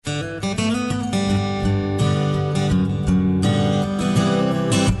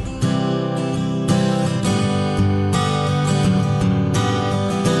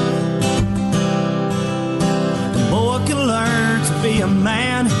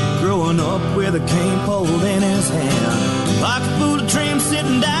growing up with a cane pole in his hand, like a fool of dream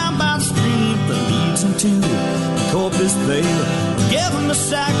sitting down by the stream that leads him to Corpus Bay. Give him a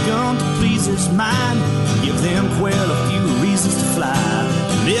shotgun to please his mind, give them quail a few reasons to fly.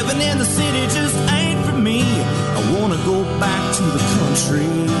 Living in the city just ain't for me, I wanna go back to the country.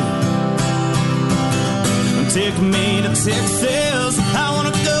 Take me to Texas, I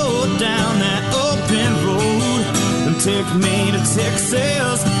wanna go down that open road. And take me to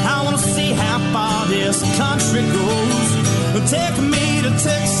Texas, I wanna see how far this country goes. And take me to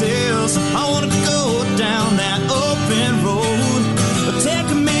Texas, I wanna go down that open road. And take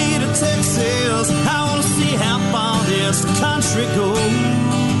me to Texas, I wanna see how far this country goes.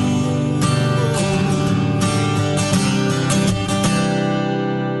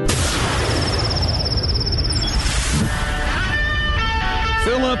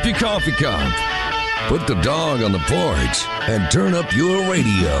 Fill up your coffee cup, put the dog on the porch, and turn up your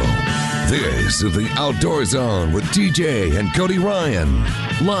radio. This is the Outdoor Zone with TJ and Cody Ryan,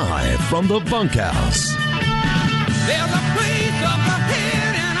 live from the Bunkhouse. There's a place up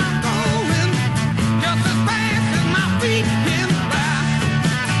ahead and I'm going just as fast as my feet can fly.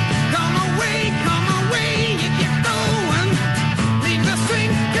 Come away, you get going. Leave the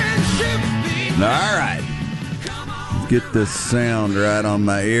sinking ship behind. All right. Get this sound right on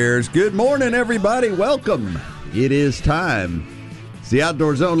my ears. Good morning, everybody. Welcome. It is time. It's the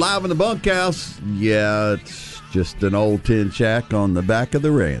Outdoor Zone live in the Bunkhouse. Yeah, it's just an old tin shack on the back of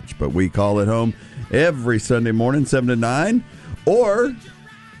the ranch, but we call it home every Sunday morning, 7 to 9, or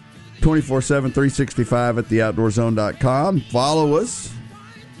 24/7, 365 at theoutdoorzone.com. Follow us,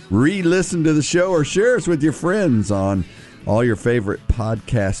 re-listen to the show, or share us with your friends on all your favorite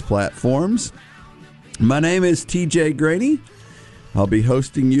podcast platforms. My name is TJ Graney. I'll be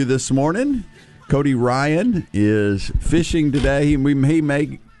hosting you this morning. Cody Ryan is fishing today. He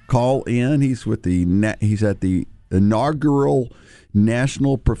may call in. He's at the inaugural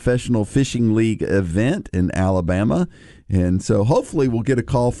National Professional Fishing League event in Alabama. And so hopefully we'll get a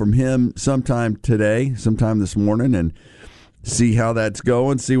call from him sometime today, sometime this morning, and see how that's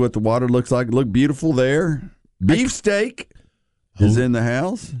going, see what the water looks like. It looked beautiful there. Beefsteak is in the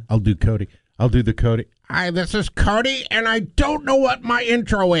house. I'll do Cody. I'll do the Cody. Hi, this is Cody, and I don't know what my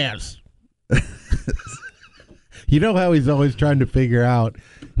intro is. You know how he's always trying to figure out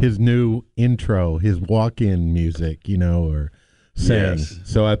his new intro, his walk-in music, or saying. Yes.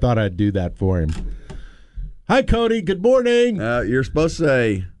 So I thought I'd do that for him. Hi, Cody. Good morning. You're supposed to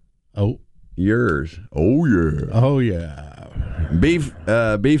say, "Oh, yours." Oh yeah. Oh yeah.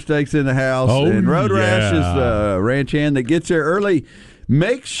 Beefsteak's in the house, and Road Rash is the ranch hand that gets there early.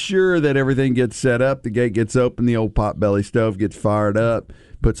 Make sure that everything gets set up. The gate gets open. The old potbelly stove gets fired up.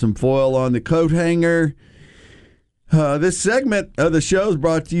 Put some foil on the coat hanger. This segment of the show is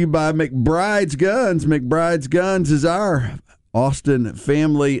brought to you by McBride's Guns. McBride's Guns is our Austin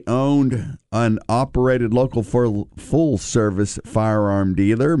family-owned and operated local full-service firearm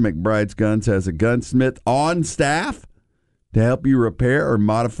dealer. McBride's Guns has a gunsmith on staff to help you repair or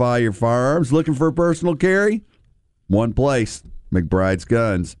modify your firearms. Looking for personal carry? One place. McBride's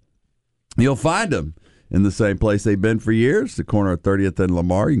Guns. You'll find them in the same place they've been for years, the corner of 30th and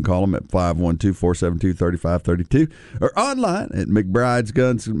Lamar. You can call them at 512-472-3532 or online at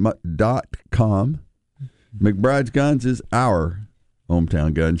McBride'sGuns.com. McBride's Guns is our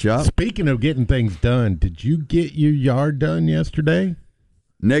hometown gun shop. Speaking of getting things done, did you get your yard done yesterday?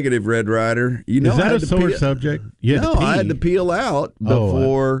 Negative, Red Rider. Is that a sore subject? I had to peel out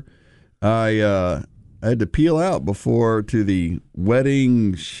before I had to peel out before to the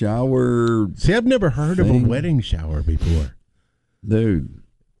wedding shower. See, I've never heard of a wedding shower before. Dude.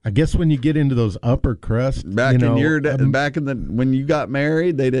 I guess when you get into those upper crust. When you got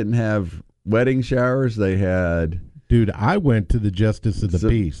married, they didn't have wedding showers. They had. Dude, I went to the Justice of the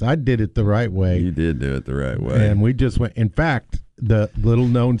Peace. I did it the right way. You did do it the right way. And we just went. In fact, the little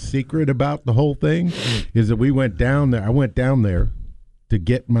known secret about the whole thing is that we went down there. I went down there to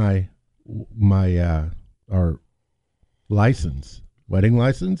get our license, wedding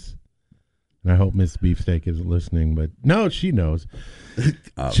license. And I hope Miss Beefsteak isn't listening, but no, she knows.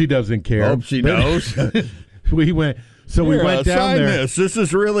 She doesn't care. Hope she knows. We went down there. This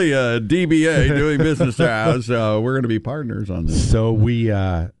is really a DBA doing business hours, so we're going to be partners on this. So we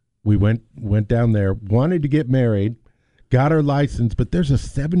went down there, wanted to get married, got our license, but there's a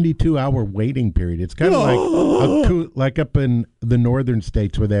 72-hour waiting period. It's kind of like up in the northern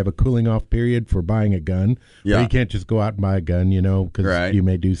states where they have a cooling off period for buying a gun. Yeah. Where you can't just go out and buy a gun, because you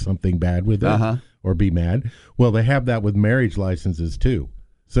may do something bad with it or be mad. Well, they have that with marriage licenses too.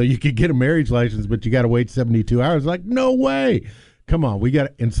 So you could get a marriage license, but you got to wait 72 hours. Like, no way. come on, we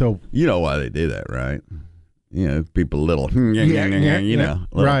got and so You know why they do that, right? You know, people little, little,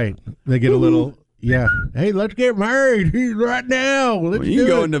 right. They get a little, hey, let's get married right now. Well, you can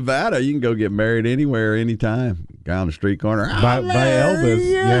go in Nevada. You can go get married anywhere, anytime. Guy on the street corner. By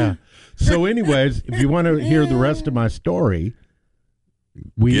Elvis, yeah. So anyways, if you want to hear the rest of my story,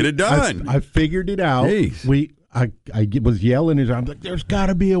 get it done. I figured it out. Jeez. I was yelling at him. I'm like, there's got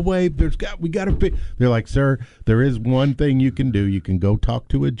to be a way. We got to. They're like, sir, there is one thing you can do. You can go talk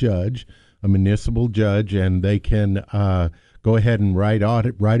to a judge, a municipal judge, and they can go ahead and write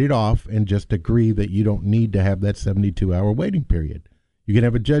it off and just agree that you don't need to have that 72-hour waiting period. You can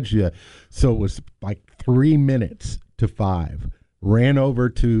have a judge do that. So it was like 3 minutes to 5. Ran over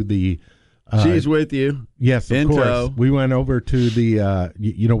to the. She's with you. Yes, of course. We went over to the,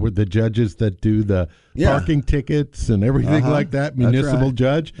 with the judges that do the parking tickets and everything like that, municipal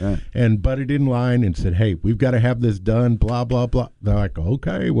judge, and butted in line and said, hey, we've got to have this done, blah, blah, blah. They're like,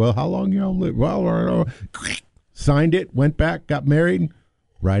 okay, well, how long y'all live? Well, signed it, went back, got married,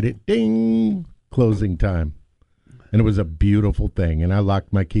 write it, ding, closing time. And it was a beautiful thing, and I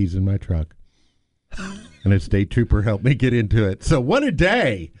locked my keys in my truck. And a state trooper helped me get into it. So what a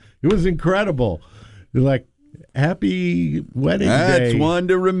day. It was incredible. Like, happy wedding day. That's one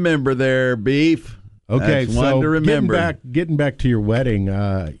to remember there, Beef. Okay, that's one to remember. Getting back to your wedding.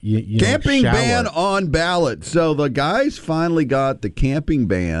 Camping ban on ballot. So the guys finally got the camping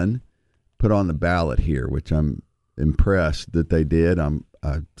ban put on the ballot here, which I'm impressed that they did. I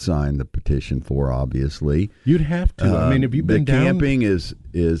signed the petition for, obviously. You'd have to. I mean, have you been down? Camping is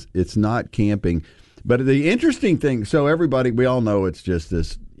it's not camping. But the interesting thing, so everybody, we all know it's just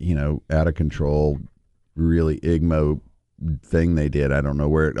this, out of control, really igmo thing they did. I don't know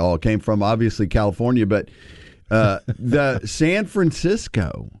where it all came from. Obviously, California, but the San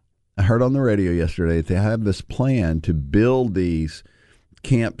Francisco, I heard on the radio yesterday, they have this plan to build these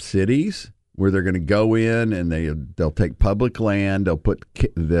camp cities where they're going to go in and they'll take public land. They'll put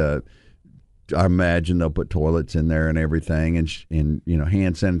I imagine they'll put toilets in there and everything, and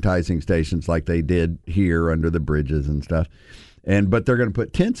hand sanitizing stations like they did here under the bridges and stuff. But they're going to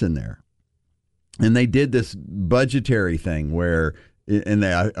put tents in there, and they did this budgetary thing where, and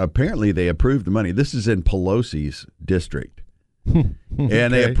apparently they approved the money. This is in Pelosi's district, and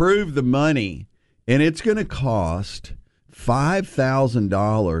they approved the money, and it's going to cost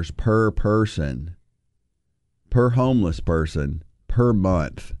 $5,000 per person, per homeless person, per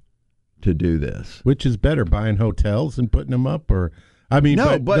month. To do this, which is better, buying hotels and putting them up, or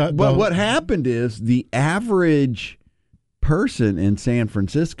but what happened is the average person in San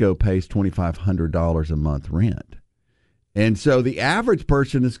Francisco pays $2,500 a month rent, and so the average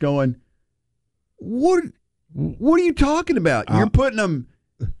person is going, what are you talking about? You're putting them,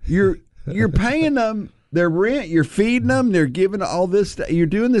 you're paying them their rent, you're feeding them, they're giving all this, you're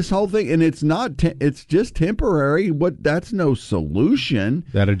doing this whole thing, and it's not, it's just temporary. That's no solution.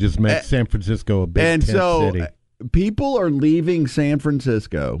 That'll just make San Francisco a big city. People are leaving San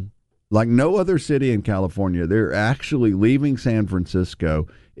Francisco like no other city in California. They're actually leaving San Francisco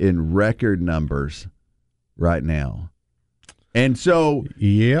in record numbers right now. And so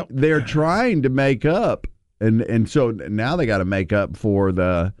they're trying to make up, and so now they got to make up for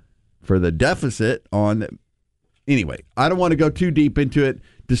the deficit on. Anyway, I don't want to go too deep into it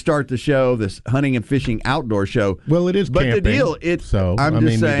to start the show, this hunting and fishing outdoor show. Well, it is but camping. The deal, I'm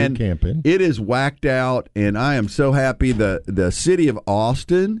just saying, it is whacked out, and I am so happy the city of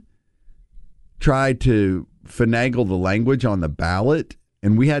Austin tried to finagle the language on the ballot,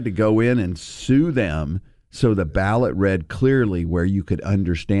 and we had to go in and sue them. So the ballot read clearly where you could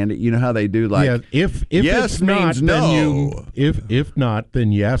understand it. You know how they do, like, if yes it's means not, no. If not,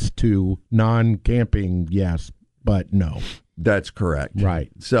 then yes to non-camping, yes, but no. That's correct. Right.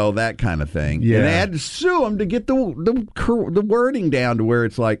 So that kind of thing. Yeah. And they had to sue them to get the wording down to where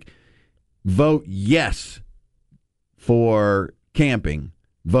it's like, vote yes for camping,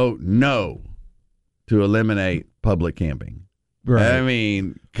 vote no to eliminate public camping. Right. I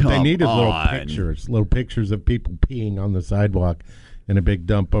mean, come on. They needed little pictures of people peeing on the sidewalk in a big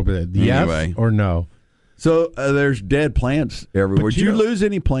dump over there. Yes or no? So there's dead plants everywhere. Did you lose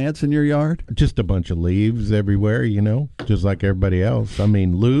any plants in your yard? Just a bunch of leaves everywhere, just like everybody else. I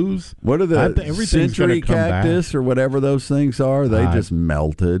mean, lose. What are the century cactus or whatever those things are? They just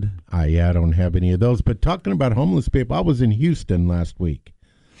melted. I don't have any of those. But talking about homeless people, I was in Houston last week.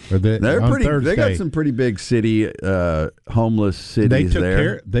 They're pretty. Thursday. They got some pretty big city, homeless cities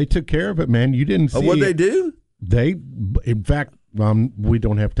there. They took care of it, man. You didn't see. What they do? In fact, we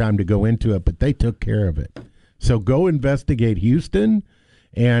don't have time to go into it, but they took care of it. So go investigate Houston,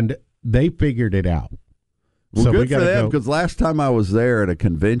 and they figured it out. Well, So we good for gotta them, go. because last time I was there at a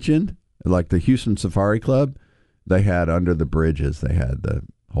convention, like the Houston Safari Club, they had under the bridges, they had the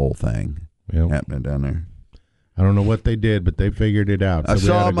whole thing Yep. happening down there. I don't know what they did, but they figured it out. So I we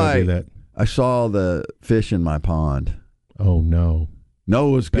saw oughta go do that. I saw the fish in my pond. Oh no! No,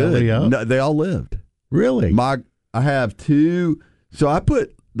 it was Belly good. up? No, they all lived. Really? I have two. So I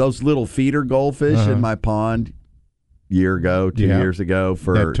put those little feeder goldfish in my pond two years ago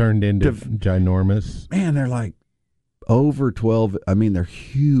that turned into ginormous. Man, they're like over 12. I mean, they're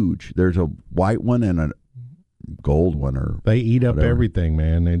huge. There's a white one and a gold one, or They eat up whatever. everything,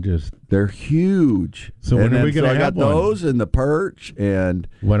 man. They're huge. So when are we gonna I got have one? those and the perch. And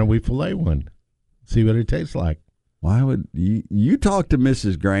Why don't we fillet one? See what it tastes like. why would you talk to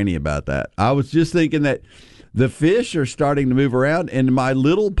Mrs. Graney about that? I was just thinking that the fish are starting to move around, and in my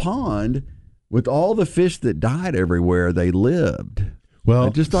little pond, with all the fish that died everywhere, they lived. Well, I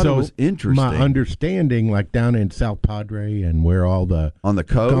just thought it was interesting. My understanding, like down in South Padre and where all the on the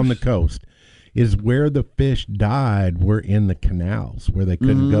coast, is where the fish died were in the canals where they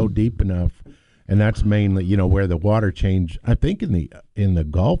couldn't go deep enough, and that's mainly where the water changed. I think in the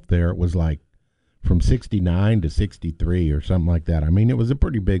Gulf there it was like from 69 to 63 or something like that. I mean, it was a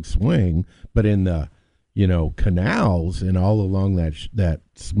pretty big swing, but in the canals and all along that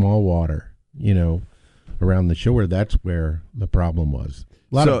small water, around the shore, that's where the problem was.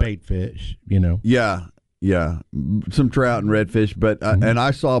 A lot of bait fish, Yeah, some trout and redfish, but and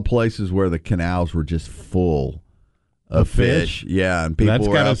I saw places where the canals were just full of fish. Yeah, and people that's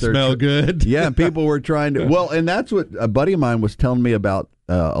were out there. Smell good. Yeah, and people were trying to. Well, and that's what a buddy of mine was telling me about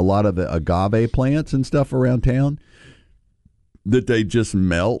a lot of the agave plants and stuff around town, that they just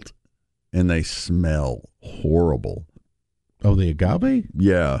melt and they smell horrible. Oh, the agave?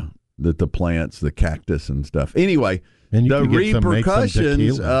 Yeah, that the plants, the cactus and stuff. Anyway, And you the could get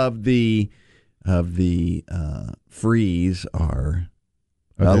repercussions some of the freeze are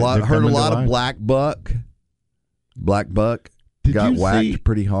They're heard a coming to lot of life. black buck. Black buck Did got you whacked see-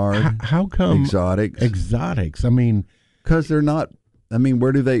 pretty hard. How come Exotics, I mean, because they're not. I mean,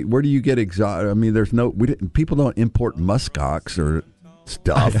 where do you get exotic? I mean, there's no. People don't import muskox or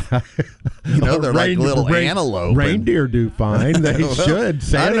stuff. They're like little antelope. Reindeer do fine. They should.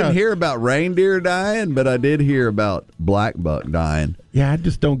 Santa, I didn't hear about reindeer dying, but I did hear about black buck dying. Yeah, I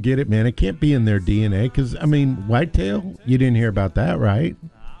just don't get it, man. It can't be in their DNA because, I mean, whitetail, you didn't hear about that, right?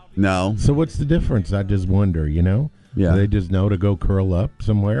 No. So what's the difference? I just wonder, Yeah. Do they just know to go curl up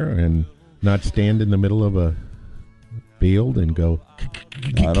somewhere and not stand in the middle of a field and go.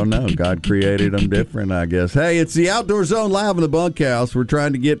 I don't know. God created them different, I guess. Hey, it's the Outdoor Zone live in the bunkhouse. We're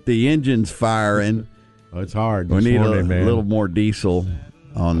trying to get the engines firing. Oh, it's hard. We this need morning, a man. little more diesel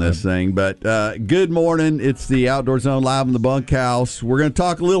on this thing. But good morning. It's the Outdoor Zone live in the bunkhouse. We're going to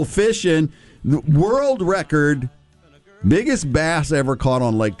talk a little fishing. The world record, biggest bass ever caught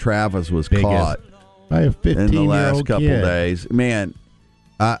on Lake Travis was Biggest. caught By a 15-year-old in the last couple kid. days. Man,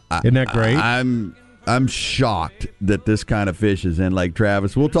 Isn't that great? I'm shocked that this kind of fish is in Lake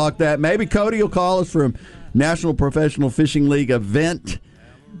Travis. We'll talk that. Maybe Cody will call us from National Professional Fishing League event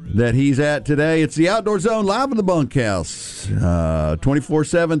that he's at today. It's the Outdoor Zone live in the bunkhouse,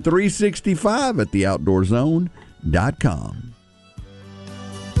 24/7, 365 at theoutdoorzone.com.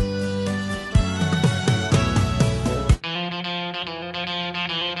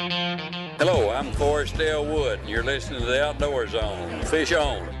 Hello, I'm Forrest Dale Wood, and you're listening to the Outdoor Zone. Fish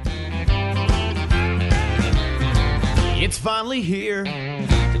on. It's finally here.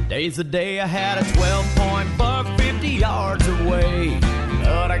 Today's the day I had a 12-point buck 50 yards away.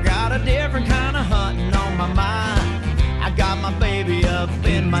 But I got a different kind of hunting on my mind. I got my baby up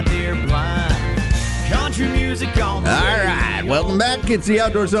in my deer blind. Country music on the All radio. right, welcome back. It's the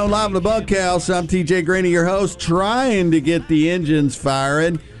Outdoor Zone live in the bunkhouse. I'm TJ Graney, your host, trying to get the engines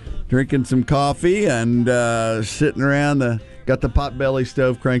firing, drinking some coffee and sitting around. Got the potbelly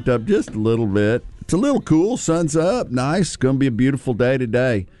stove cranked up just a little bit. It's a little cool. Sun's up. Nice. It's going to be a beautiful day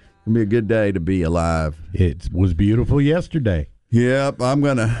today. Going to be a good day to be alive. It was beautiful yesterday. Yep, I'm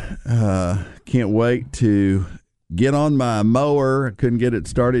going to can't wait to get on my mower. I couldn't get it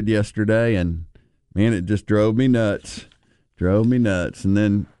started yesterday, and, man, it just drove me nuts. And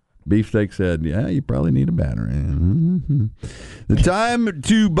then Beefsteak said, yeah, you probably need a battery. Mm-hmm. The time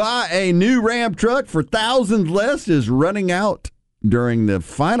to buy a new Ram truck for thousands less is running out during the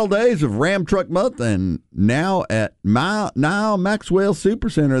final days of Ram Truck Month, and now at now Maxwell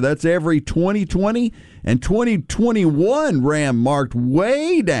Supercenter, that's every 2020 and 2021 Ram marked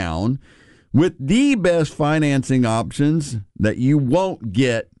way down with the best financing options that you won't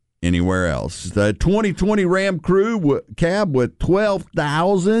get anywhere else. The 2020 Ram Crew cab with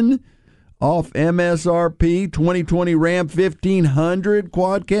 12,000 off MSRP. 2020 Ram 1500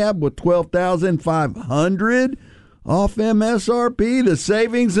 quad cab with $12,500 off MSRP. The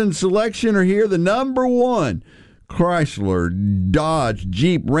savings and selection are here. The number one Chrysler, Dodge,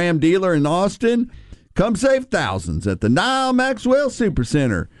 Jeep, Ram dealer in Austin. Come save thousands at the Nile Maxwell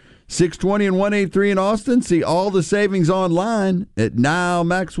Supercenter. 620 and 183 in Austin. See all the savings online at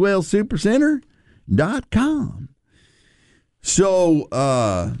NileMaxwellSupercenter.com. So,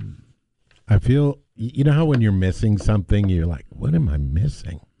 I feel, you know how when you're missing something, you're like, what am I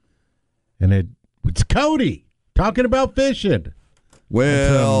missing? And it's CODY talking about fishing.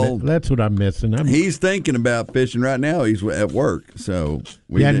 well, That's what I'm missing. he's thinking about fishing right now. He's at work, so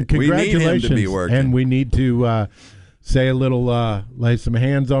we and need congratulations. him to be working. And we need to say a little, lay some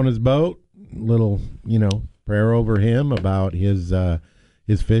hands on his boat, little, prayer over him about his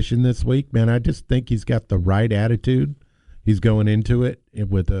fishing this week. Man, I just think he's got the right attitude. He's going into it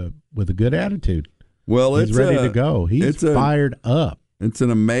with a good attitude. Well, he's ready to go. He's fired up. It's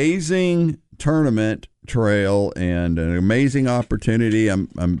an amazing tournament trail and an amazing opportunity.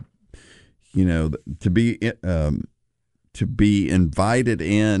 I'm to be invited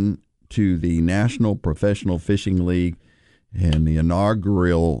in to the National Professional Fishing League and the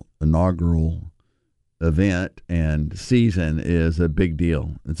inaugural event and season is a big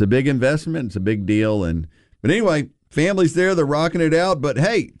deal. It's a big investment. It's a big deal. But anyway, families there, they're rocking it out. But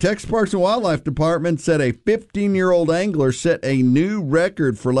hey, Texas Parks and Wildlife Department said a 15-year-old angler set a new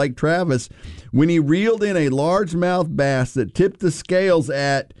record for Lake Travis when he reeled in a largemouth bass that tipped the scales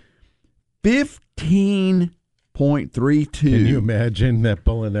at 15.32. Can you imagine that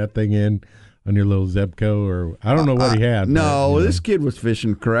pulling that thing in on your little Zebco, or I don't know what he had. No, this kid was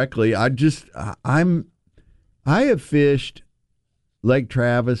fishing correctly. I have fished Lake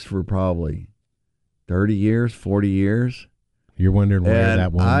Travis for probably 30 years, 40 years. You're wondering where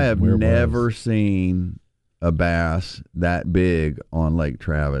that one. I have never seen a bass that big on Lake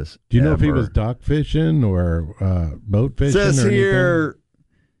Travis. Do you know if he was dock fishing or boat fishing? It says or here,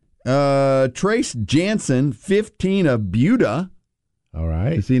 Trace Jansen, 15 of Buda. All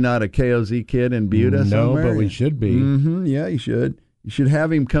right. Is he not a KOZ kid in Buda somewhere? No, but we should be. Mm-hmm. Yeah, you should. You should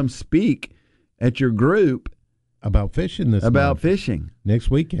have him come speak at your group about fishing fishing.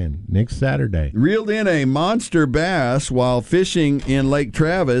 Next weekend, next Saturday. Reeled in a monster bass while fishing in Lake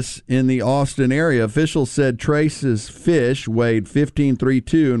Travis in the Austin area. Officials said Trace's fish weighed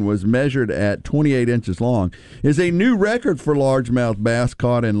 15.32 and was measured at 28 inches long. Is a new record for largemouth bass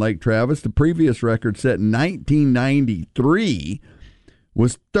caught in Lake Travis. The previous record set in 1993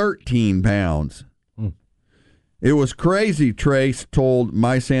 was 13 pounds. It was crazy, Trace told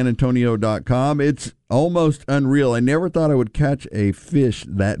mysanantonio.com. It's almost unreal. I never thought I would catch a fish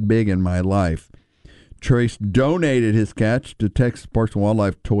that big in my life. Trace donated his catch to Texas Parks and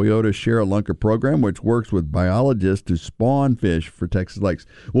Wildlife Toyota Share a Lunker program, which works with biologists to spawn fish for Texas lakes.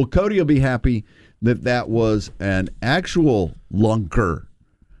 Well, CODY will be happy that was an actual lunker.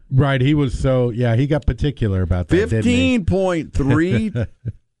 Right, he was he got particular about that,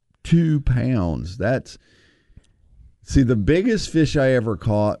 15.32 pounds. See, the biggest fish I ever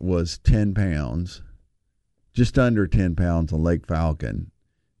caught was 10 pounds, just under 10 pounds on Lake Falcon.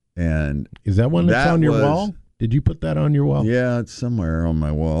 And is that one that's on your wall? Did you put that on your wall? Yeah, it's somewhere on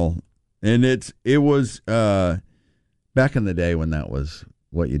my wall. And it was back in the day when that was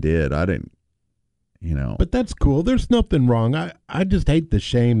what you did. I didn't, But that's cool. There's nothing wrong. I just hate the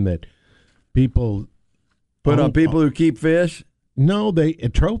shame that people put on people who keep fish. No,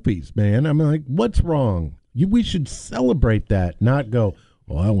 trophies, man. I'm like, what's wrong? We should celebrate that, not go,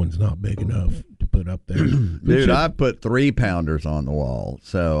 well, that one's not big enough to put up there. Dude, I put 3-pounders on the wall,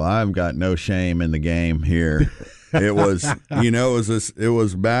 so I've got no shame in the game here. It was, it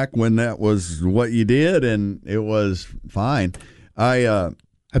was back when that was what you did, and it was fine. I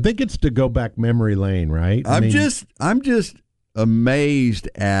think it's to go back memory lane, right? I'm just amazed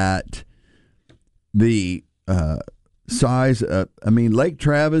at the size. Lake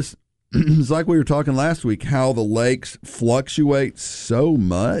Travis. It's like we were talking last week, how the lakes fluctuate so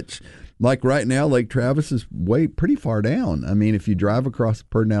much. Like right now, Lake Travis is pretty far down. I mean, if you drive across the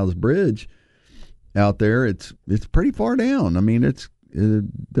Pedernales Bridge out there, it's pretty far down. I mean, it's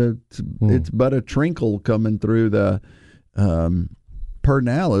but a trinkle coming through the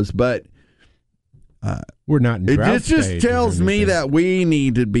Pedernales, but we're not in drought. It just tells me that we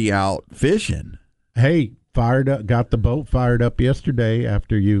need to be out fishing. Hey. Got the boat fired up yesterday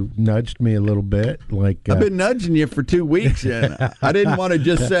after you nudged me a little bit. I've been nudging you for 2 weeks, and I didn't want to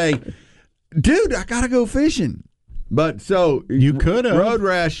just say, dude, I got to go fishing. But so you could have. Road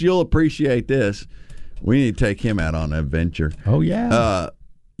Rash, you'll appreciate this. We need to take him out on an adventure. Oh, yeah.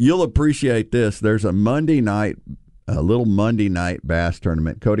 you'll appreciate this. There's a little Monday night bass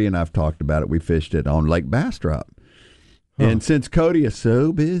tournament. Cody and I've talked about it. We fished it on Lake Bastrop. And since Cody is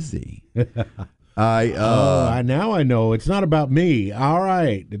so busy, now I know. It's not about me. All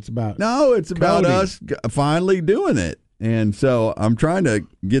right. It's about about us finally doing it. And so I'm trying to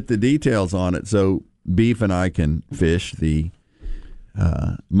get the details on it so Beef and I can fish the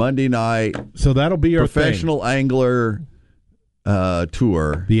Monday night. So that'll be your professional angler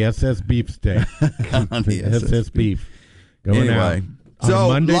tour. The SS Beefsteak. The SS Beef. Going out. So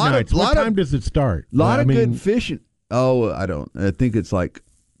Monday nights. What time does it start? A lot of good fishing. Oh, I think it's like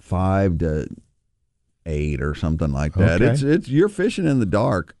 5 to 8 or something like that. Okay. It's you're fishing in the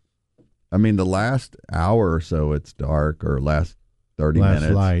dark. I mean, the last hour or so it's dark, or last 30 minutes.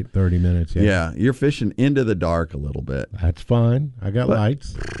 Last light, 30 minutes. Yeah, you're fishing into the dark a little bit. That's fine. I got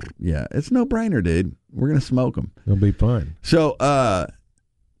lights. Yeah, it's no brainer, dude. We're gonna smoke them. It'll be fun. So,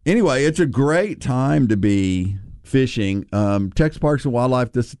 anyway, it's a great time to be fishing. Texas Parks and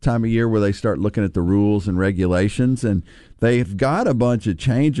Wildlife, this is the time of year where they start looking at the rules and regulations, and they've got a bunch of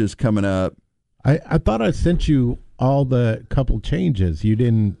changes coming up. I thought I sent you all the couple changes. You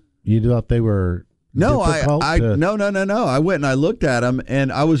thought they were difficult? No. I went and I looked at them,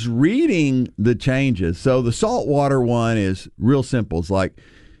 and I was reading the changes. So the saltwater one is real simple. It's like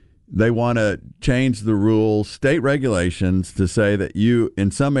they want to change the rules, state regulations, to say that you, in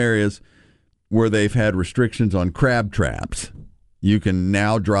some areas where they've had restrictions on crab traps, you can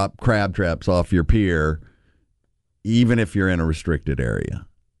now drop crab traps off your pier even if you're in a restricted area.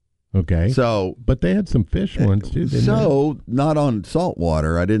 Okay. So, but they had some fish ones too, didn't they? Not on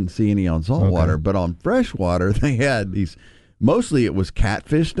saltwater. I didn't see any on saltwater, but on freshwater they had these. Mostly it was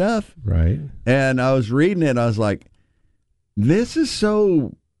catfish stuff. Right. And I was reading it. I was like, this is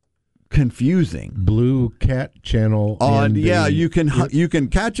so confusing. Blue Cat Channel. You can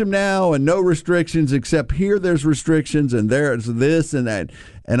catch them now and no restrictions, except here there's restrictions and there's this and that.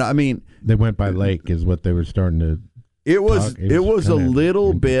 And I mean, they went by lake is what they were starting to. It was a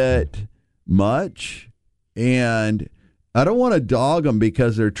little bit much, and I don't want to dog them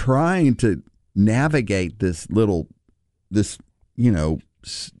because they're trying to navigate this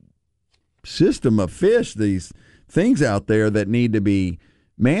system of fish, these things out there that need to be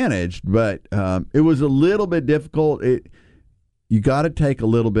managed. But it was a little bit difficult. You got to take a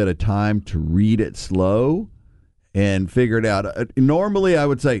little bit of time to read it slow and figure it out. Normally, I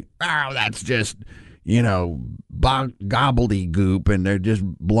would say, that's just gobbledygook, and they're just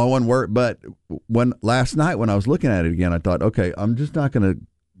blowing word. But last night when I was looking at it again, I thought, okay, I'm just not going to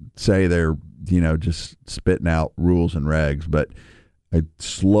say they're just spitting out rules and regs, but I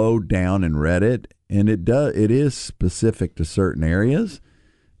slowed down and read it, and it is specific to certain areas.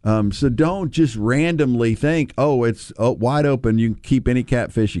 So don't just randomly think, it's wide open, you can keep any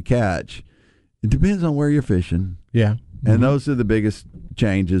catfish you catch. It depends on where you're fishing. Yeah. And those are the biggest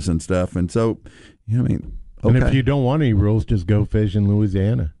changes and stuff. And so, okay. And if you don't want any rules, just go fish in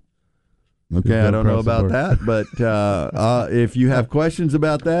Louisiana. Okay, I don't know about that, but if you have questions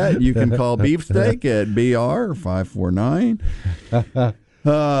about that, you can call Beefsteak at BR 549.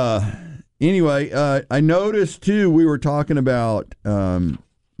 Anyway, I noticed too, we were talking about the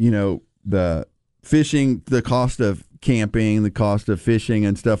fishing, the cost of camping, the cost of fishing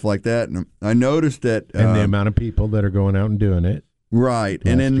and stuff like that, and I noticed that and the amount of people that are going out and doing it. Right.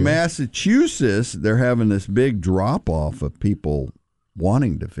 And in Massachusetts, they're having this big drop-off of people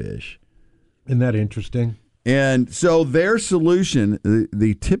wanting to fish. Isn't that interesting? And so their solution,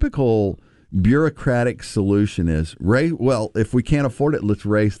 the typical bureaucratic solution is, if we can't afford it, let's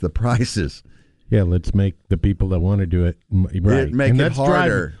raise the prices. Yeah, let's make the people that want to do it right. Make it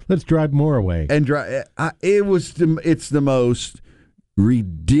harder. Let's drive more away. And it's the most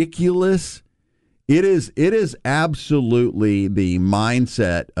ridiculous. It is absolutely the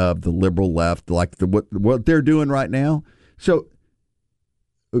mindset of the liberal left, like what they're doing right now. So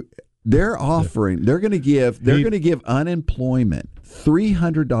they're going to give unemployment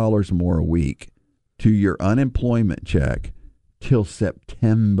 $300 more a week to your unemployment check till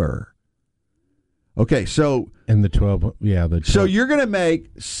September. Okay, so and the 12. So you're going to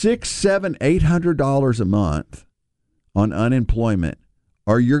make $600, $700, $800 a month on unemployment,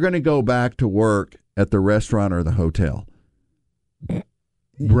 or you're going to go back to work at the restaurant or the hotel.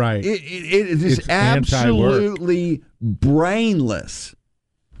 Right. It is absolutely brainless.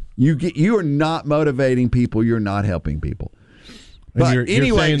 You are not motivating people. You're not helping people. But you're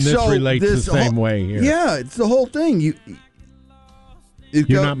saying this relates the same way here. Yeah, it's the whole thing.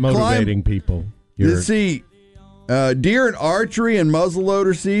 You're not motivating people. Let's see. Deer and archery and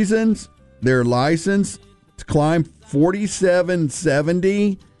muzzleloader seasons, their license to climb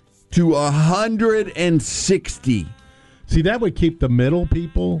 4770 to 160. See, that would keep the middle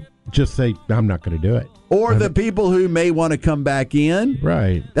people just say, I'm not going to do it. Or the people who may want to come back in.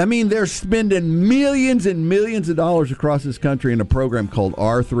 Right. I mean, they're spending millions and millions of dollars across this country in a program called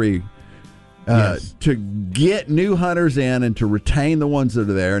R3 to get new hunters in and to retain the ones that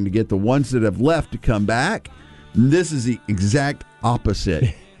are there and to get the ones that have left to come back. This is the exact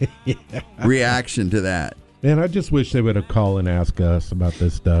opposite reaction to that. Man, I just wish they would have called and asked us about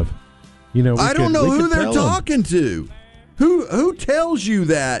this stuff. You know, I don't know who they're talking to. Who tells you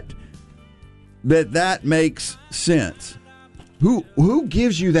that makes sense? Who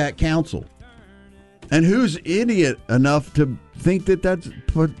gives you that counsel? And who's idiot enough to think that that's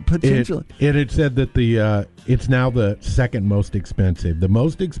potentially? It had said that it's now the second most expensive. The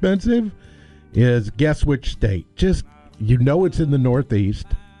most expensive is, guess which state? Just, it's in the Northeast.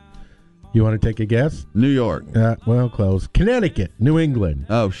 You want to take a guess? New York. Well, close. Connecticut, New England.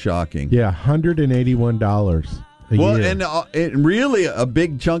 Oh, shocking. Yeah, $181 a year. And really a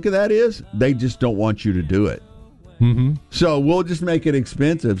big chunk of that is they just don't want you to do it. Mm-hmm. So we'll just make it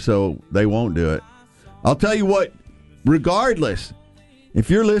expensive so they won't do it. I'll tell you what, regardless, if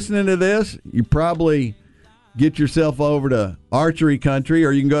you're listening to this, you probably get yourself over to Archery Country,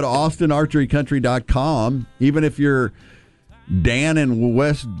 or you can go to austinarcherycountry.com, even if you're Dan in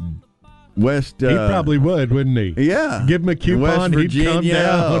West he probably would, wouldn't he? Yeah. Give him a coupon, West Virginia, he'd come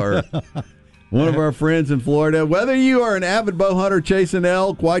down. or one of our friends in Florida. Whether you are an avid bow hunter chasing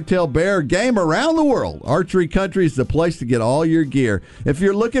elk, whitetail, bear, game around the world, Archery Country is the place to get all your gear. If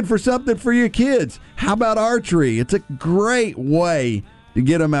you're looking for something for your kids, how about archery? It's a great way to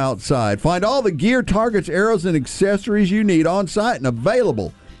get them outside. Find all the gear, targets, arrows, and accessories you need on site and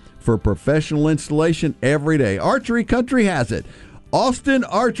available for professional installation every day. Archery Country has it. Austin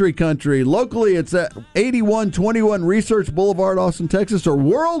Archery Country. Locally, it's at 8121 Research Boulevard, Austin, Texas, or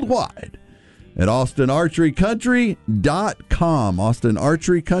worldwide at austinarcherycountry.com.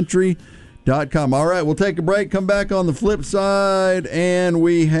 austinarcherycountry.com. All right, we'll take a break, come back on the flip side, and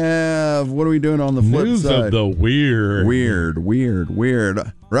we have, what are we doing on the flip News side? of the weird. Weird.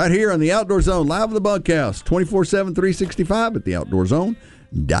 Right here on the Outdoor Zone, live in the Bunkhouse, 24/7, 365 at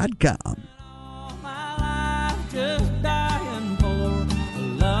theoutdoorzone.com.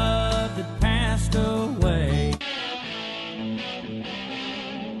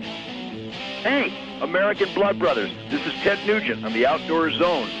 Hey, American Blood Brothers, this is Ted Nugent on the Outdoor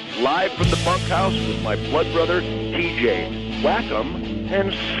Zone, live from the Bunkhouse with my blood brother, TJ. Whack 'em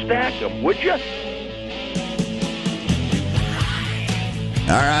and stack 'em, would ya?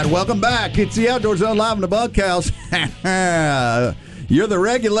 All right, welcome back. It's the Outdoor Zone live in the Bunkhouse. You're the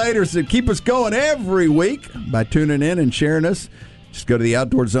regulators that keep us going every week by tuning in and sharing us. Just go to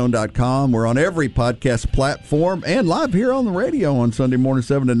theoutdoorzone.com. We're on every podcast platform and live here on the radio on Sunday morning,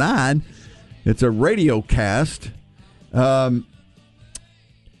 7 to 9. It's a radio cast. Everyone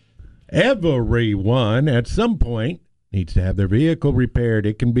at some point needs to have their vehicle repaired.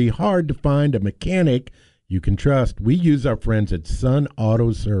 It can be hard to find a mechanic you can trust. We use our friends at Sun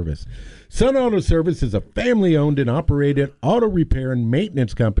Auto Service. Sun Auto Service is a family-owned and operated auto repair and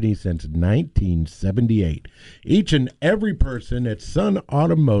maintenance company since 1978. Each and every person at Sun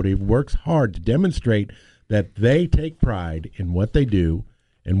Automotive works hard to demonstrate that they take pride in what they do,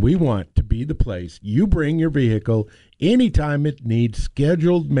 and we want to be the place you bring your vehicle anytime it needs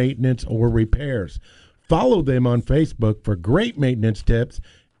scheduled maintenance or repairs. Follow them on Facebook for great maintenance tips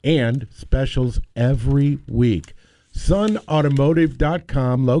and specials every week.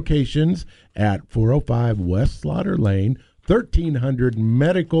 SunAutomotive.com, locations at 405 West Slaughter Lane, 1300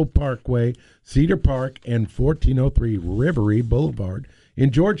 Medical Parkway, Cedar Park, and 1403 Rivery Boulevard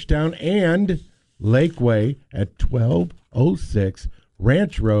in Georgetown, and Lakeway at 1206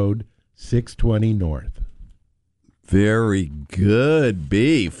 Ranch Road, 620 North. Very good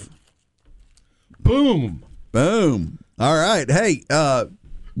beef. Boom. All right. Hey,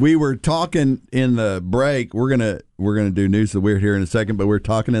 we were talking in the break. We're gonna do News of the Weird here in a second, but we're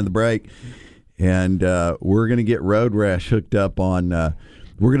talking in the break, and we're gonna get Road Rash hooked up on.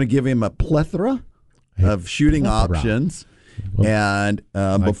 We're gonna give him a plethora of shooting options, and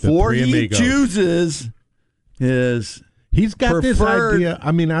like before he chooses his. He's got this idea.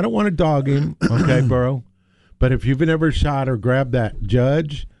 I mean, I don't want to dog him, okay, bro? But if you've never shot or grabbed that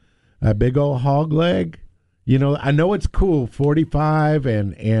Judge, a big old hog leg, I know it's cool, 45,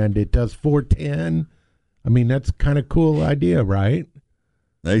 and it does 410. I mean, that's kind of cool idea, right?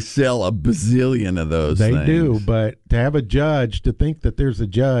 They sell a bazillion of those things. They do, but to have a judge, to think that there's a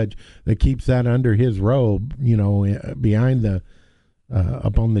judge that keeps that under his robe, behind the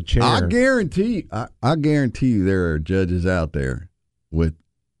up on the chair. I guarantee you there are judges out there with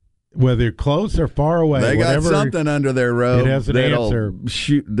Whether you're close or far away, They got something under their robe it has an answer.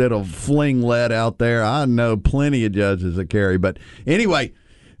 that'll fling lead out there. I know plenty of judges that carry. But anyway,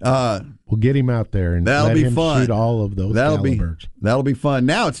 we'll get him out there and that'll let be him fun. shoot all of those calibers. That'll be fun.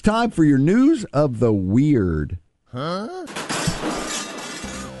 Now it's time for your news of the weird.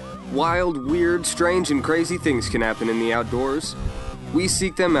 Wild, weird, strange, and crazy things can happen in the outdoors. We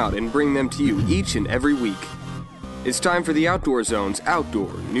seek them out and bring them to you each and every week. It's time for the Outdoor Zone's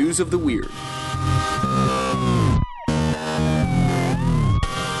Outdoor News of the Weird.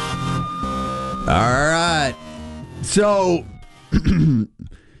 All right. So,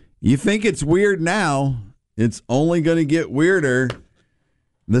 you think it's weird now, it's only going to get weirder.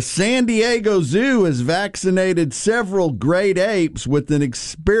 The San Diego Zoo has vaccinated several great apes with an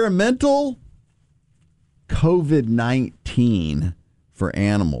experimental COVID-19 for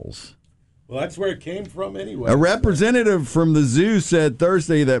animals. Well, that's where it came from anyway. A representative from the zoo said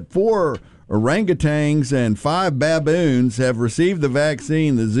Thursday that 4 orangutans and 5 baboons have received the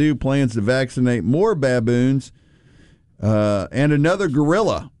vaccine. The zoo plans to vaccinate more baboons and another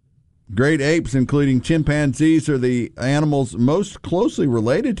gorilla. Great apes, including chimpanzees, are the animals most closely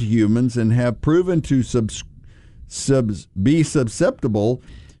related to humans and have proven to be susceptible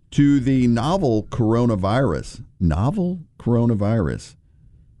to the novel coronavirus. Novel coronavirus.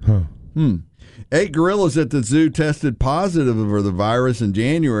 Huh. 8 gorillas at the zoo tested positive for the virus in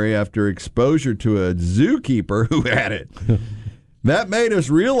January after exposure to a zookeeper who had it. That made us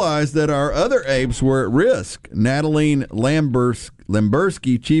realize that our other apes were at risk. Natalie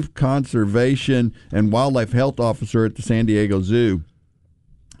Lambersky, Chief Conservation and Wildlife Health Officer at the San Diego Zoo.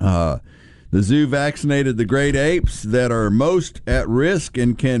 The zoo vaccinated the great apes that are most at risk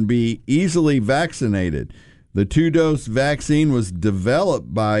and can be easily vaccinated. The 2-dose vaccine was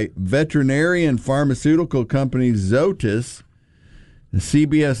developed by veterinary and pharmaceutical company Zoetis. The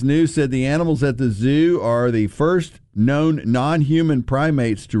CBS News said the animals at the zoo are the first known non-human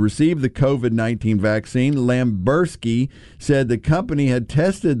primates to receive the COVID-19 vaccine. Lambersky said the company had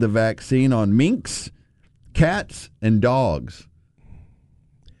tested the vaccine on minks, cats, and dogs.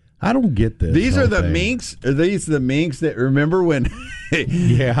 I don't get this. These are the thing. minks. Are these the minks that remember when?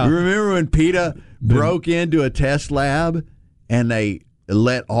 Yeah. Remember when PETA broke into a test lab and they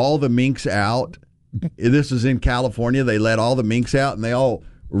let all the minks out? This was in California. They let all the minks out and they all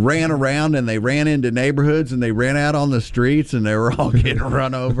ran around and they ran into neighborhoods and they ran out on the streets and they were all getting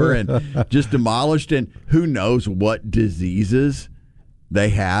run over and just demolished. And who knows what diseases they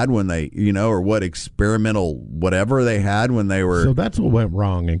had when they, or what experimental whatever they had when they were. So that's what went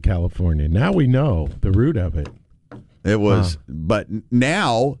wrong in California. Now we know the root of it. It was, but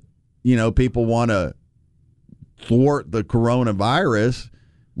now, people want to thwart the coronavirus.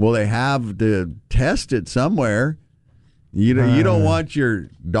 Well, they have to test it somewhere. You don't want your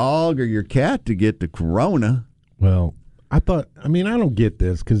dog or your cat to get the corona. Well, I don't get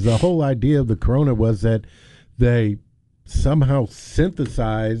this because the whole idea of the corona was that they somehow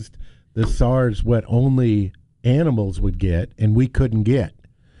synthesized the SARS what only animals would get and we couldn't get.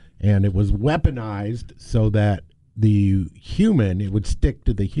 And it was weaponized so that it would stick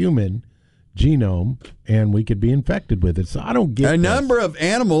to the human genome and we could be infected with it. So I don't get number of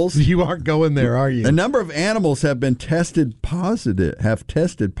animals. You aren't going there, are you? A number of animals have tested positive for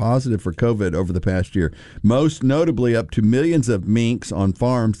COVID over the past year. Most notably up to millions of minks on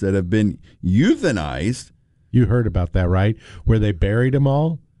farms that have been euthanized. You heard about that, right? Where they buried them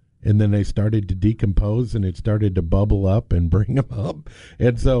all and then they started to decompose and it started to bubble up and bring them up.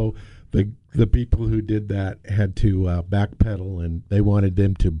 And so the people who did that had to backpedal and they wanted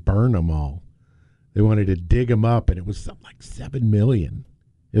them to burn them all. They wanted to dig them up and it was something like 7 million.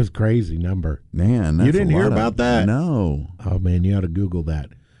 It was a crazy number. Man, that's you didn't hear about that? No. Oh, man, you ought to Google that.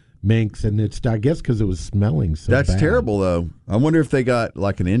 Minks, and it's, I guess, because it was smelling so That's bad. terrible, though. I wonder if they got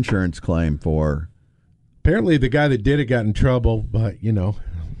like an insurance claim for. Apparently, the guy that did it got in trouble, but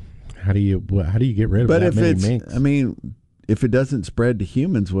how do you get rid of that many minks? I mean, if it doesn't spread to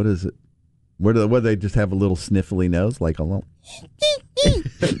humans, what is it? What do they just have a little sniffly nose, like a little?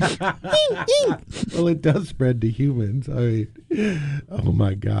 Well, it does spread to humans. I mean, oh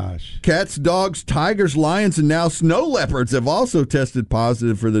my gosh! Cats, dogs, tigers, lions, and now snow leopards have also tested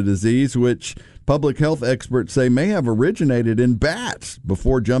positive for the disease, which public health experts say may have originated in bats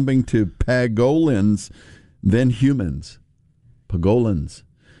before jumping to pangolins, then humans. Pangolins.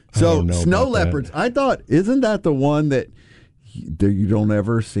 So snow leopards. I thought, isn't that the one that you don't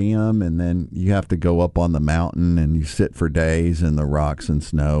ever see them, and then you have to go up on the mountain and you sit for days in the rocks and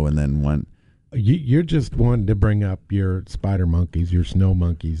snow, and then when you're just wanting to bring up your spider monkeys, your snow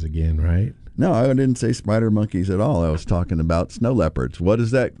monkeys again, right? No, I didn't say spider monkeys at all. I was talking about snow leopards. What is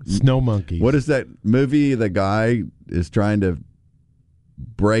that? Snow monkeys. What is that movie? The guy is trying to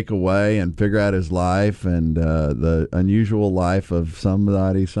break away and figure out his life and the unusual life of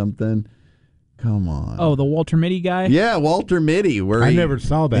somebody something. Come on. Oh, the Walter Mitty guy? Yeah, Walter Mitty. Where I never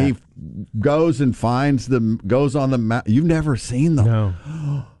saw that. He goes and finds goes on the mountain. You've never seen them?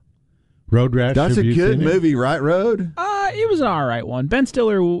 No. Road Rash. That's a good movie, right, Road? It was an all right one. Ben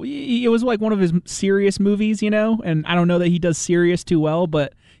Stiller, it was like one of his serious movies, and I don't know that he does serious too well,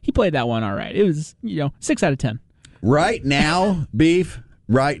 but he played that one all right. It was, 6 out of 10. Right now, Beef,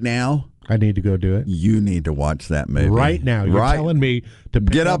 right now. I need to go do it. You need to watch that movie. Right now. You're telling me to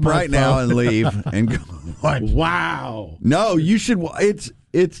pick get up right phone. now and leave and go watch. Wow. No, you should.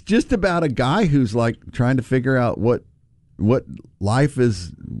 It's just about a guy who's like trying to figure out what life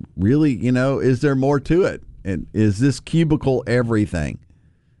is really, is there more to it? And is this cubicle everything?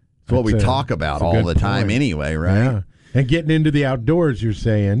 It's what we talk about all the time anyway, right? Yeah. And getting into the outdoors, you're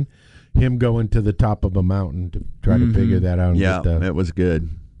saying, him going to the top of a mountain to try to figure that out. Yeah, it was good.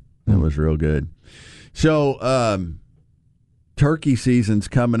 It was real good. So, turkey season's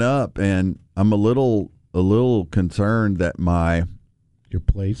coming up, and I'm a little concerned that your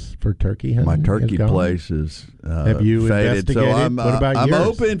place for turkey hunting, my turkey place is have you faded. So what about yours? I'm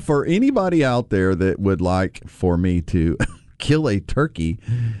open for anybody out there that would like for me to kill a turkey.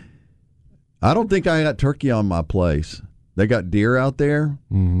 I don't think I got turkey on my place. They got deer out there,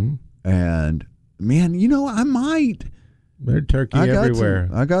 and man, I might. There's turkey everywhere.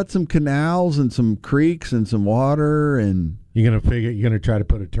 I got some canals and some creeks and some water, and you're gonna try to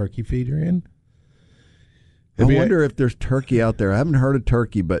put a turkey feeder in. I wonder if there's turkey out there. I haven't heard of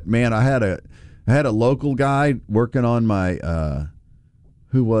turkey, but man, I had a local guy working on my.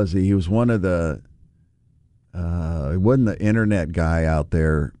 Who was he? He was one of the. He wasn't the internet guy out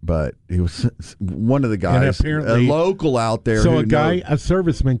there, but he was one of the guys, a local out there. So a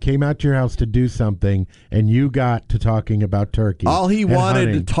serviceman came out to your house to do something, and you got to talking about turkey. All he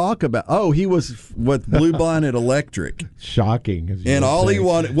wanted to talk about. Oh, he was with Blue Bonnet Electric. Shocking. And all he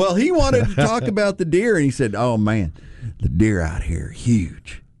wanted to talk about the deer, and he said, "Oh man, the deer out here are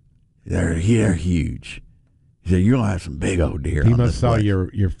huge. They're huge." He said, "You're gonna have some big old deer." He must saw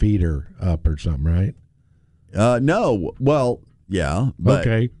your feeder up or something, right? No. Well, yeah. But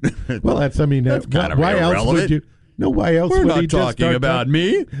okay. Well, that's kind of why irrelevant. Else would you? No, why else We're would not he talking about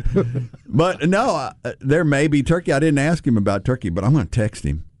me? But no, there may be turkey. I didn't ask him about turkey, but I'm going to text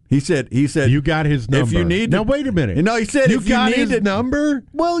him. He said you got his number. If you need now, wait a minute. No, he said if you got need his number.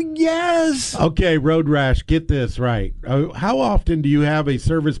 Well, yes. Okay, Road Rash, get this right. How often do you have a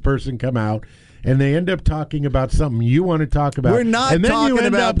service person come out and they end up talking about something you want to talk about? We're not talking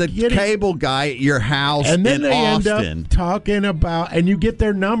about the cable guy at your house and then they Austin. End up talking about, and you get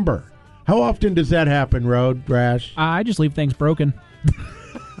their number. How often does that happen, Road Rash? I just leave things broken.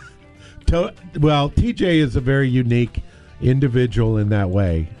 Well, TJ is a very unique individual in that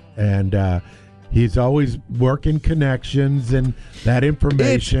way, and he's always working connections and that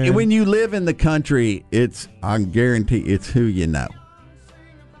information. When you live in the country, I guarantee it's who you know.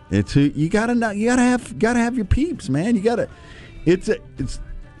 It's who you gotta know. You gotta have your peeps, man. You gotta. It's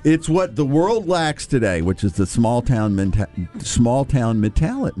what the world lacks today, which is the small town mentality.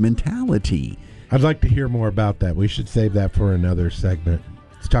 I'd like to hear more about that. We should save that for another segment.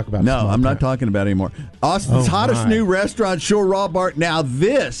 Let's talk about. No, I'm not talking about it anymore. Austin's hottest new restaurant, Shore Raw Bar. Now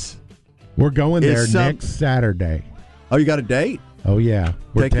we're going there next Saturday. Oh, you got a date? Oh yeah,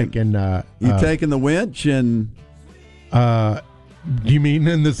 we're taking. You taking the winch and? You mean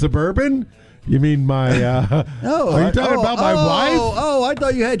in the Suburban? You mean my? Are you talking about my wife? Oh, I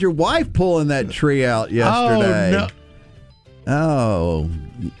thought you had your wife pulling that tree out yesterday. Oh, no.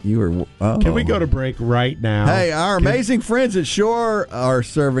 You were. Oh. Can we go to break right now? Hey, our amazing friends at Shore are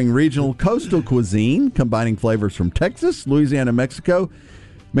serving regional coastal cuisine, combining flavors from Texas, Louisiana, and Mexico.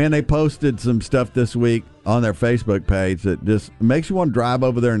 Man, they posted some stuff this week on their Facebook page that just makes you want to drive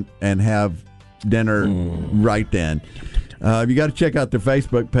over there and have dinner right then. You got to check out their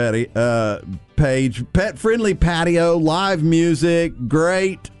Facebook page. Pet-friendly patio, live music,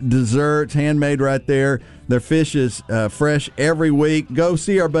 great desserts, handmade right there. Their fish is fresh every week. Go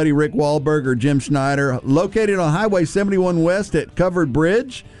see our buddy Rick Wahlberg or Jim Schneider. Located on Highway 71 West at Covered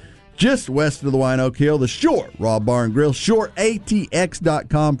Bridge, just west of the Winoak Hill. The Shore Raw Bar and Grill.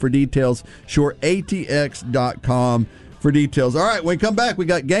 ShoreATX.com for details. ShoreATX.com for details. All right, when we come back, we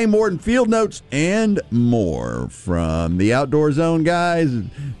got game warden field notes and more from the Outdoor Zone guys,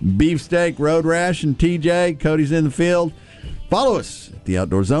 Beefsteak, Road Rash, and TJ. Cody's in the field. Follow us at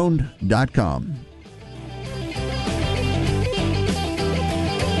theoutdoorzone.com.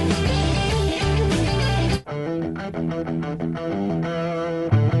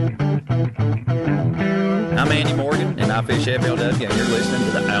 Andy Morgan, and I fish FLW, and you're listening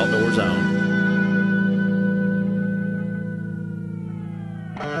to the Outdoor Zone.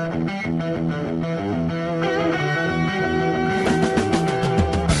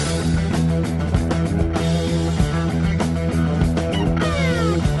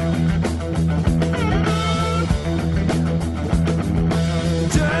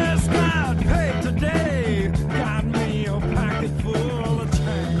 Just got paid today. Got me a pocket full of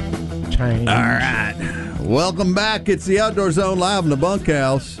change. Change. All right. Welcome back. It's the Outdoor Zone live in the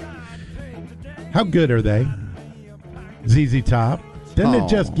Bunkhouse. How good are they? ZZ Top. Doesn't it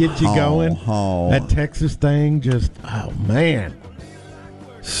just get you going? That Texas thing just, oh, man.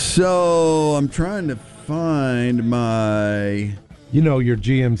 So I'm trying to find my You know your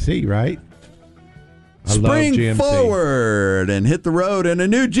GMC, right? I love spring GMC. forward and hit the road in a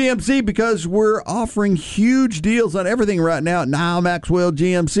new GMC because we're offering huge deals on everything right now at Nile Maxwell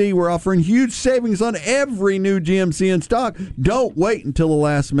GMC. We're offering huge savings on every new GMC in stock. Don't wait until the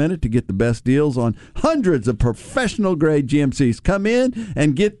last minute to get the best deals on hundreds of professional grade GMCs. Come in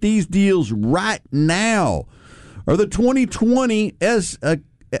and get these deals right now. Or the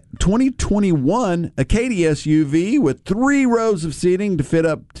 2021 Acadie SUV with 3 rows of seating to fit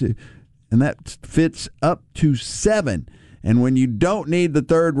up to, and that fits up to 7. And when you don't need the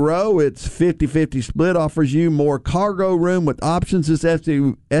third row, it's 50-50 split, offers you more cargo room with options. This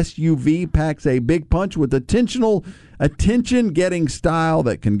SUV packs a big punch with attention-getting style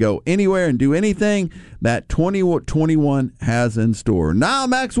that can go anywhere and do anything that 2021 has in store. Nile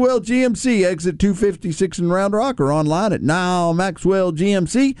Maxwell GMC, exit 256 in Round Rock, or online at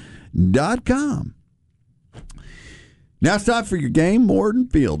NileMaxwellGMC.com. Now it's time for your Game Warden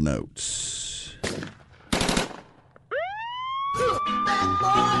Field Notes.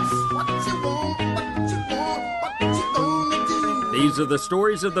 These are the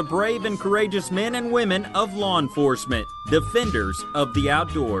stories of the brave and courageous men and women of law enforcement, defenders of the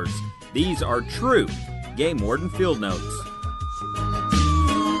outdoors. These are true Game Warden Field Notes.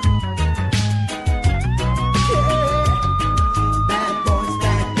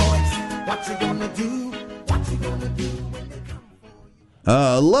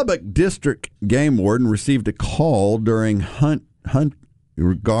 Lubbock District Game Warden received a call during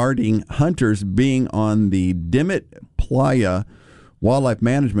regarding hunters being on the Dimmitt Playa Wildlife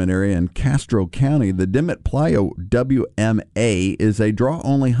Management Area in Castro County. The Dimmitt Playa WMA is a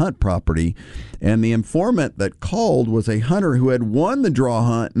draw-only hunt property, and the informant that called was a hunter who had won the draw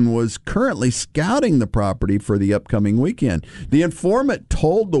hunt and was currently scouting the property for the upcoming weekend. The informant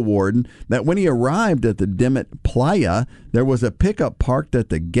told the warden that when he arrived at the Dimmitt Playa, there was a pickup parked at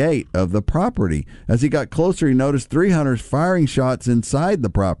the gate of the property. As he got closer, he noticed 3 hunters firing shots inside the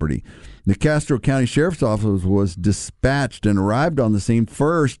property. The Castro County Sheriff's Office was dispatched and arrived on the scene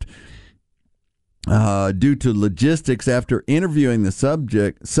first due to logistics. After interviewing the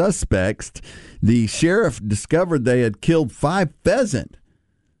suspects, the sheriff discovered they had killed 5 pheasant.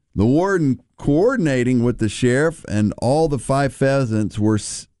 The warden coordinating with the sheriff, and all the 5 pheasants were.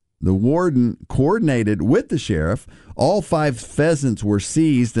 The warden coordinated with the sheriff. All 5 pheasants were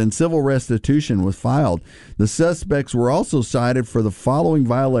seized and civil restitution was filed. The suspects were also cited for the following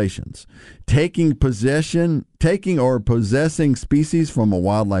violations: taking or possessing species from a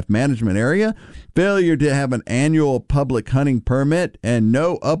wildlife management area, failure to have an annual public hunting permit, and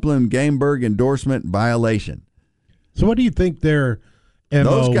no upland game bird endorsement violation. So what do you think their MO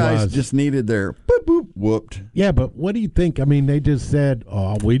Those guys was? just needed their boop boop whooped. Yeah, but what do you think? I mean, they just said,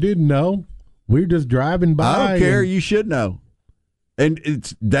 "Oh, we didn't know. We're just driving by." I don't care. and- You should know. And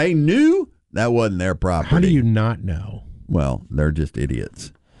they knew that wasn't their property. How do you not know? Well, they're just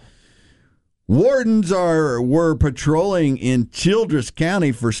idiots. Wardens were patrolling in Childress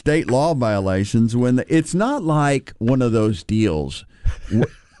County for state law violations when it's not like one of those deals.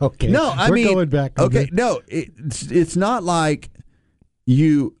 Okay. No, I We're mean, going back. on okay, this. no, it's not like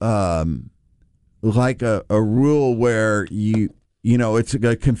you like a rule where you know it's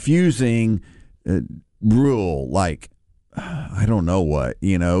a confusing rule. Like I don't know what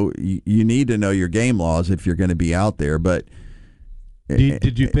you need to know your game laws if you're going to be out there. But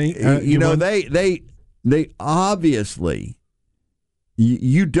Did you think they obviously.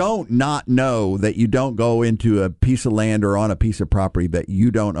 You don't not know that you don't go into a piece of land or on a piece of property that you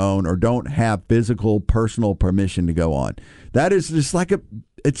don't own or don't have physical personal permission to go on. That is just like a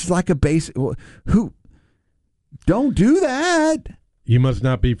basic. Who don't do that? You must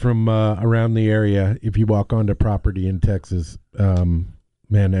not be from around the area if you walk onto property in Texas. Man,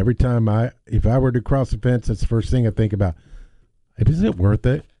 every time if I were to cross the fence, that's the first thing I think about. Is it worth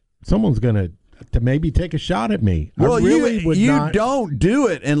it? Someone's gonna. to maybe take a shot at me. Well, I really would you not. don't do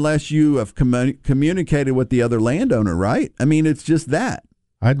it unless you have communicated with the other landowner, right? I mean, it's just that.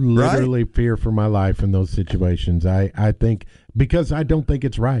 I'd literally fear for my life in those situations. I think, because I don't think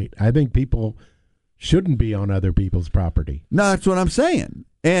it's right. I think people shouldn't be on other people's property. No, that's what I'm saying.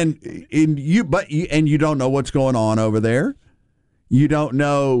 And you don't know what's going on over there. You don't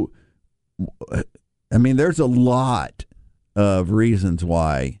know. I mean, there's a lot of reasons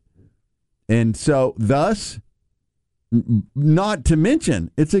why. And so, thus, not to mention,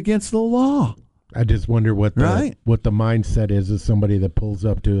 it's against the law. I just wonder what the mindset is of somebody that pulls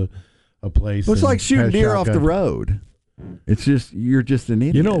up to a place. Well, it's like shooting deer off the road. It's just, you're just an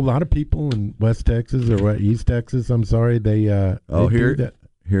idiot. You know, a lot of people in West Texas or East Texas, I'm sorry, they do that.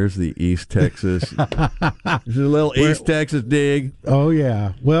 Here's the East Texas. There's a little East Texas dig. Oh,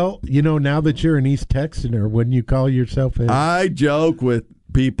 yeah. Well, you know, now that you're an East Texaner, wouldn't you call yourself a... I joke with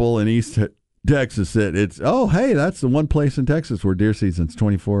people in East Texas that it's, hey, that's the one place in Texas where deer season's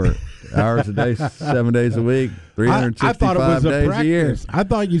 24 hours a day, 7 days a week, 365 I thought it was days a year. I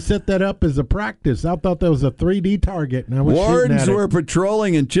thought you set that up as a practice. I thought that was a 3D target. And I was Wardens were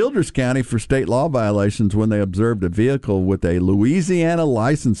patrolling in Childress County for state law violations when they observed a vehicle with a Louisiana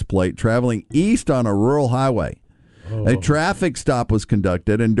license plate traveling east on a rural highway. A traffic stop was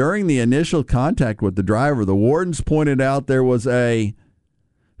conducted, and during the initial contact with the driver, the wardens pointed out there was a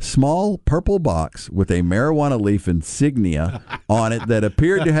small purple box with a marijuana leaf insignia on it that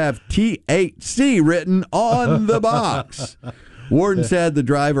appeared to have THC written on the box. Wardens had the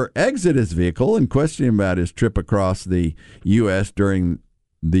driver exit his vehicle and question him about his trip across the U.S. during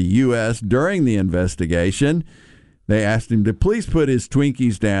the investigation. They asked him to please put his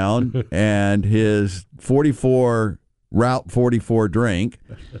Twinkies down and his Route 44 drink.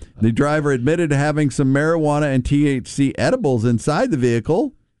 The driver admitted to having some marijuana and THC edibles inside the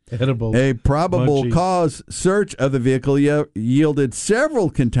vehicle. A probable cause search of the vehicle yielded several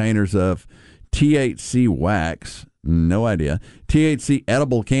containers of THC wax. No idea. THC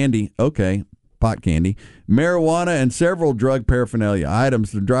edible candy. Okay. Pot candy. Marijuana and several drug paraphernalia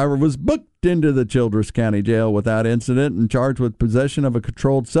items. The driver was booked into the Childress County Jail without incident and charged with possession of a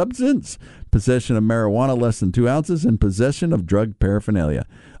controlled substance, possession of marijuana less than 2 ounces, and possession of drug paraphernalia.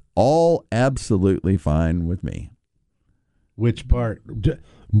 All absolutely fine with me. Which part?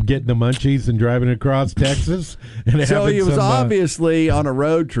 Getting the munchies and driving across Texas? And so he was obviously on a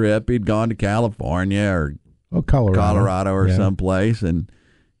road trip. He'd gone to California or Colorado or someplace, and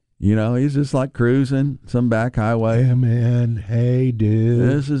you know, he's just like cruising some back highway. Yeah, man. Hey, dude.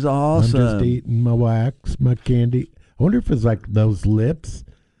 This is awesome. I'm just eating my wax, my candy. I wonder if it's like those lips.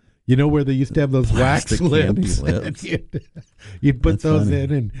 You know where they used to have those wax lips? You'd put those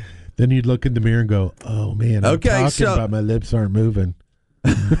in, and then you'd look in the mirror and go, oh, man, I'm talking about my lips aren't moving.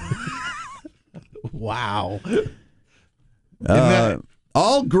 Wow.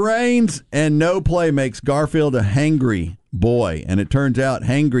 All grains and no play makes Garfield a hangry boy, and it turns out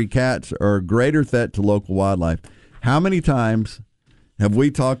hangry cats are a greater threat to local wildlife. How many times have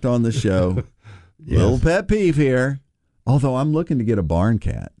we talked on the show? Yes. Little pet peeve here. Although I'm looking to get a barn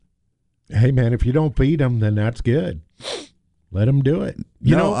cat. Hey, man, if you don't feed them, then that's good. Let them do it.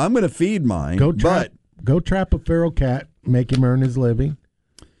 You know, I'm going to feed mine. Go trap a feral cat, make him earn his living.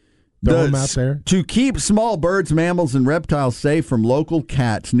 Throw them out there. To keep small birds, mammals, and reptiles safe from local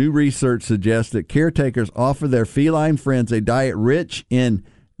cats, new research suggests that caretakers offer their feline friends a diet rich in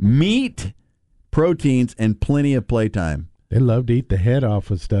meat, proteins, and plenty of playtime. They love to eat the head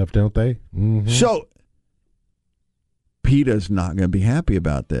off of stuff, don't they? Mm-hmm. So, PETA's not going to be happy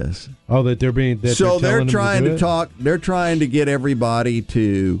about this. Oh, that they're being... they're trying to talk... They're trying to get everybody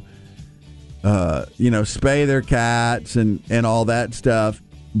to, spay their cats and all that stuff.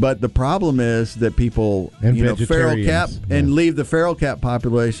 But the problem is that people, feral cat and leave the feral cat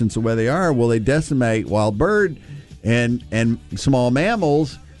populations the way they are. Well, they decimate wild bird and small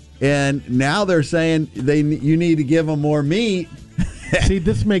mammals, and now they're saying you need to give them more meat. See,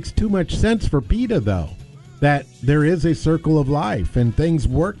 this makes too much sense for PETA, though, that there is a circle of life and things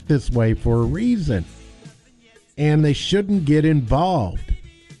work this way for a reason, and they shouldn't get involved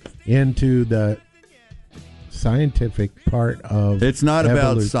into the scientific part of it's not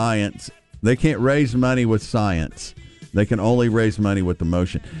evolution. About science. They can't raise money with science. They can only raise money with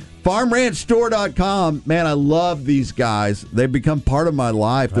emotion. FarmRanchStore.com. Man, I love these guys. They've become part of my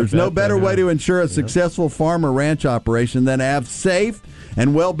life. There's no better way to ensure a successful farm or ranch operation than to have safe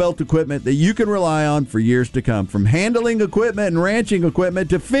and well-built equipment that you can rely on for years to come. From handling equipment and ranching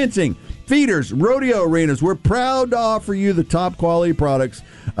equipment to fencing, feeders, rodeo arenas, we're proud to offer you the top quality products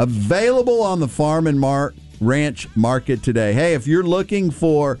available on the farm and ranch market today. Hey, if you're looking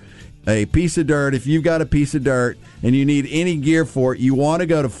for a piece of dirt, if you've got a piece of dirt and you need any gear for it, you want to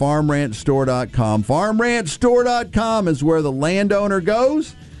go to farmranchstore.com. Farmranchstore.com is where the landowner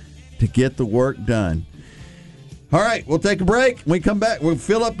goes to get the work done. All right, we'll take a break. When we come back, we'll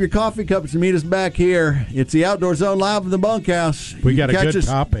fill up your coffee cups and meet us back here. It's the Outdoor Zone live in the Bunkhouse. We got a good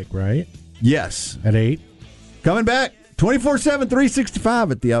topic, right? Yes. At 8. Coming back 24/7,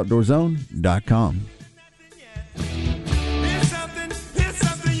 365 at theoutdoorzone.com.